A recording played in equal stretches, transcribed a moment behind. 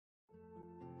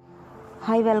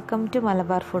Hi, welcome to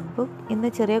Malabar food book. ഇന്ന്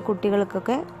ചെറിയ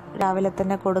കുട്ടികൾക്കൊക്കെ രാവിലെ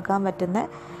തന്നെ കൊടുക്കാൻ പറ്റുന്ന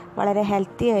വളരെ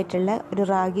ഹെൽത്തി ആയിട്ടുള്ള ഒരു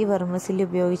റാഗി വെർമിസില്ലി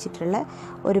ഉപയോഗിച്ചിട്ടുള്ള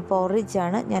ഒരു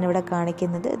പോറിഡ്ജാണ് ഞാനിവിടെ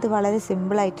കാണിക്കുന്നത്. ഇത് വളരെ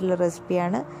സിമ്പിളായിട്ടുള്ള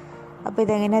റെസിപ്പിയാണ്. അപ്പോൾ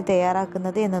ഇതെങ്ങനെയാണ്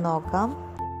തയ്യാറാക്കുന്നത് എന്ന് നോക്കാം.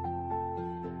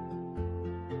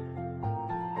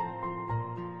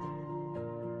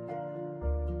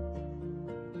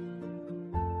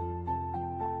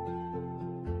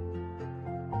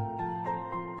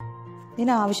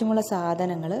 ഇതിനാവശ്യമുള്ള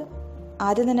സാധനങ്ങൾ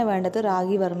ആദ്യം തന്നെ വേണ്ടത്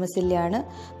റാഗി വെർമിസില്ലിയാണ്.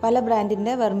 പല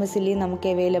ബ്രാൻഡിൻ്റെ വെർമിസില്ലി നമുക്ക്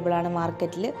അവൈലബിൾ ആണ്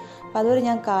മാർക്കറ്റിൽ. അപ്പോൾ അതുപോലെ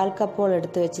ഞാൻ 1/4 കപ്പോളം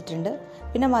എടുത്ത് വെച്ചിട്ടുണ്ട്.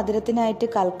 പിന്നെ മധുരത്തിനായിട്ട്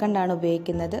കൽക്കണ്ടാണ്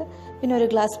ഉപയോഗിക്കുന്നത്. പിന്നെ 1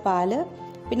 ഗ്ലാസ് പാല്,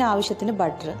 പിന്നെ ആവശ്യത്തിന്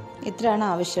ബട്ടർ. ഇത്രയാണ്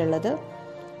ആവശ്യമുള്ളത്.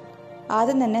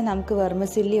 ആദ്യം തന്നെ നമുക്ക്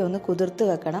വെർമിസില്ലി ഒന്ന് കുതിർത്ത്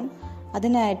വെക്കണം.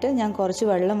 അതിനായിട്ട് ഞാൻ കുറച്ച്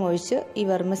വെള്ളം ഒഴിച്ച് ഈ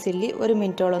വെർമിസില്ലി 1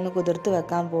 മിനിറ്റോളം ഒന്ന് കുതിർത്ത്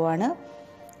വെക്കാൻ പോവാണ്.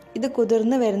 ഇത്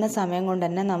കുതിർന്ന് വരുന്ന സമയം കൊണ്ട്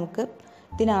തന്നെ നമുക്ക്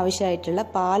ഇതിനാവശ്യമായിട്ടുള്ള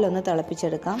പാലൊന്ന്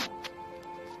തിളപ്പിച്ചെടുക്കാം.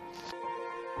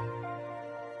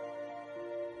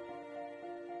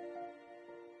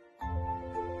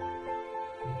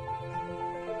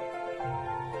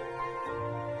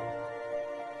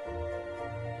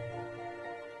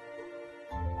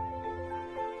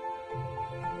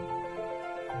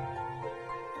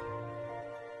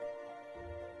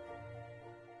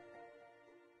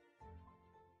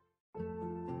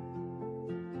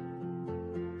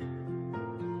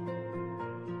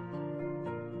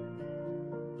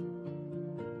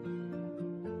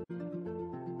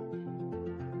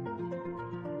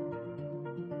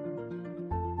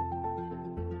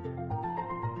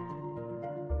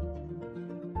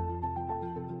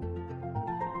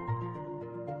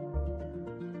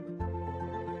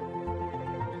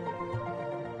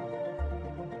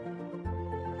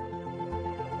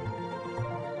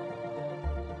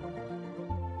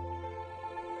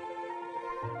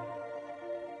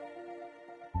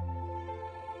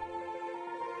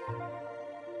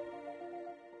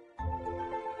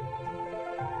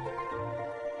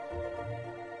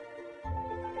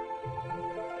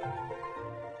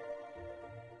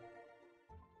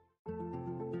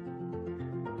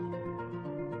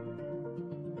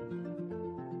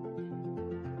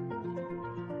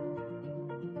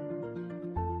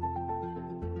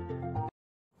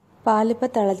 പാലിപ്പോൾ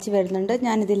തിളച്ച് വരുന്നുണ്ട്.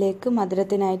 ഞാനിതിലേക്ക്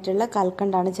മധുരത്തിനായിട്ടുള്ള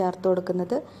കൽക്കണ്ടാണ് ചേർത്ത്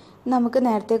കൊടുക്കുന്നത്. നമുക്ക്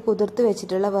നേരത്തെ കുതിർത്ത്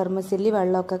വെച്ചിട്ടുള്ള വെർമിസില്ലി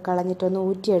വെള്ളമൊക്കെ കളഞ്ഞിട്ടൊന്ന്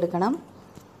ഊറ്റിയെടുക്കണം.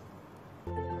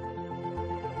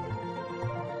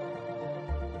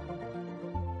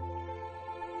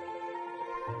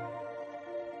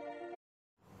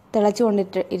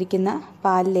 തിളച്ചുകൊണ്ടിട്ട് ഇരിക്കുന്ന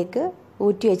പാലിലേക്ക്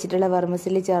ഊറ്റി വെച്ചിട്ടുള്ള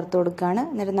വെർമിസില്ലി ചേർത്ത് കൊടുക്കുകയാണ്.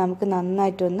 എന്നിട്ട് നമുക്ക്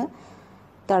നന്നായിട്ടൊന്ന്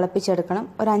തിളപ്പിച്ചെടുക്കണം.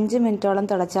 ഒരു 5 മിനിറ്റോളം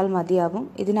തിളച്ചാൽ മതിയാവും.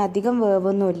 ഇതിനധികം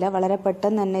വേവൊന്നുമില്ല, വളരെ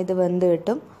പെട്ടെന്ന് തന്നെ ഇത് വെന്ത്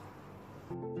കിട്ടും.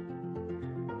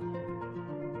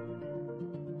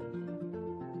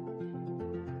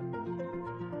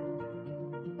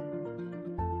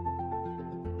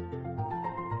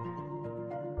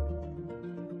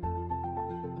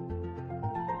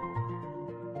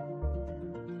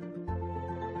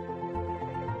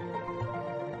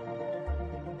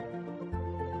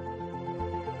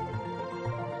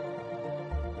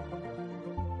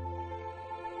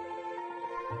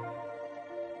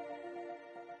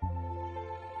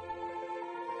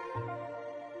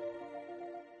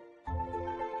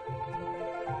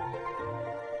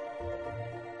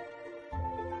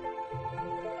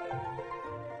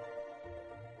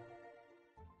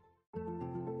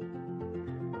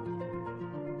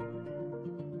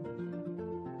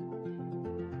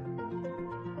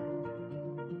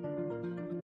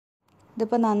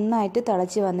 ഇതിപ്പോൾ നന്നായിട്ട്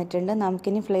തിളച്ച് വന്നിട്ടുണ്ട്.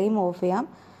 നമുക്കിനി ഫ്ലെയിം ഓഫ് ചെയ്യാം.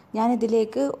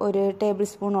 ഞാനിതിലേക്ക് 1 ടേബിൾ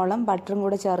സ്പൂണോളം ബട്ടറും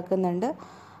കൂടെ ചേർക്കുന്നുണ്ട്.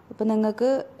 അപ്പോൾ നിങ്ങൾക്ക്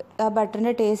ആ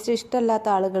ബട്ടറിൻ്റെ ടേസ്റ്റ് ഇഷ്ടമല്ലാത്ത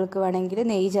ആളുകൾക്ക് വേണമെങ്കിൽ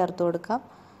നെയ്യ് ചേർത്ത് കൊടുക്കാം.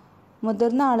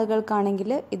 മുതിർന്ന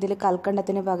ആളുകൾക്കാണെങ്കിൽ ഇതിൽ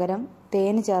കൽക്കണ്ടത്തിന് പകരം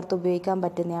തേൻ ചേർത്ത് ഉപയോഗിക്കാൻ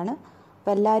പറ്റുന്നതാണ്.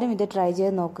 അപ്പോൾ എല്ലാവരും ഇത് ട്രൈ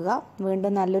ചെയ്ത് നോക്കുക.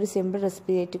 വീണ്ടും നല്ലൊരു സിമ്പിൾ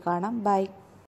റെസിപ്പി ആയിട്ട് കാണാം. ബൈ.